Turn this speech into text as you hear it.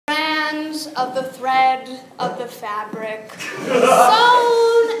movement of the thread of the fabric,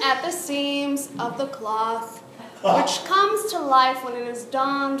 sewn at the seams of the cloth, which comes to life when it is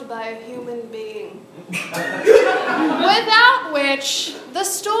donned by a human being. Without which, the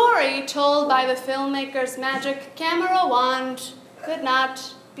story told by the filmmaker's magic camera wand could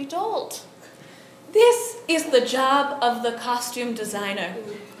not be told. This is the job of the costume designer.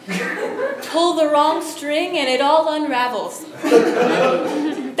 Pull the wrong string and it all unravels.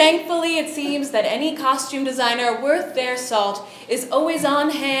 Thankfully, it seems that any costume designer worth their salt is always on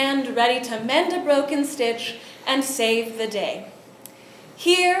hand, ready to mend a broken stitch and save the day.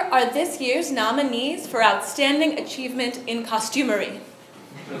 Here are this year's nominees for Outstanding Achievement in Costumery.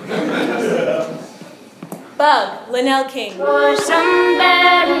 Bug, Linnell King. For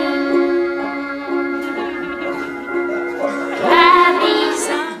somebody.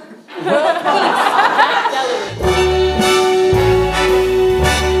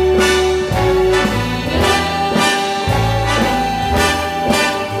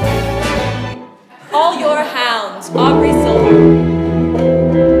 All Your Hounds, Aubrey Silver.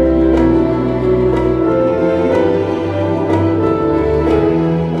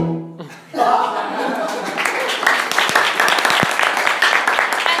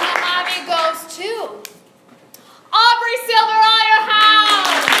 And the hobby goes to Aubrey Silver, All Your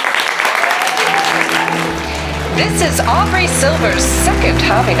Hounds! This is Aubrey Silver's second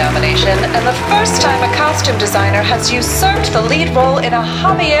Hobby nomination and the first time a costume designer has usurped the lead role in a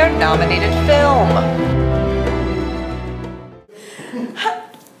Javier-nominated film.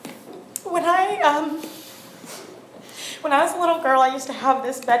 When I was a little girl, I used to have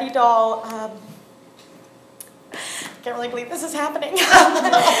this Betty doll. I can't really believe this is happening. And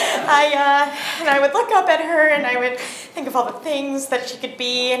I would look up at her and I would think of all the things that she could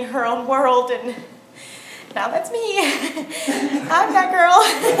be in her own world, and now that's me. I'm that girl.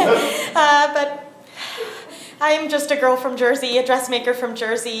 But I am just a girl from Jersey, a dressmaker from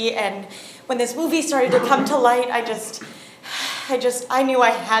Jersey, and when this movie started to come to light, I knew I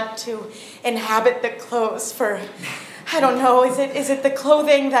had to inhabit the clothes for, I don't know, is it the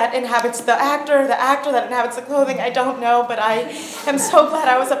clothing that inhabits the actor that inhabits the clothing? I don't know, but I am so glad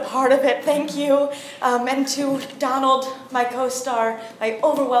I was a part of it. Thank you. And to Donald, my co-star, my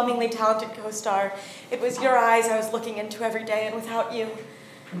overwhelmingly talented co-star, it was your eyes I was looking into every day, and without you,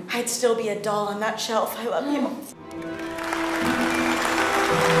 I'd still be a doll on that shelf. I love you.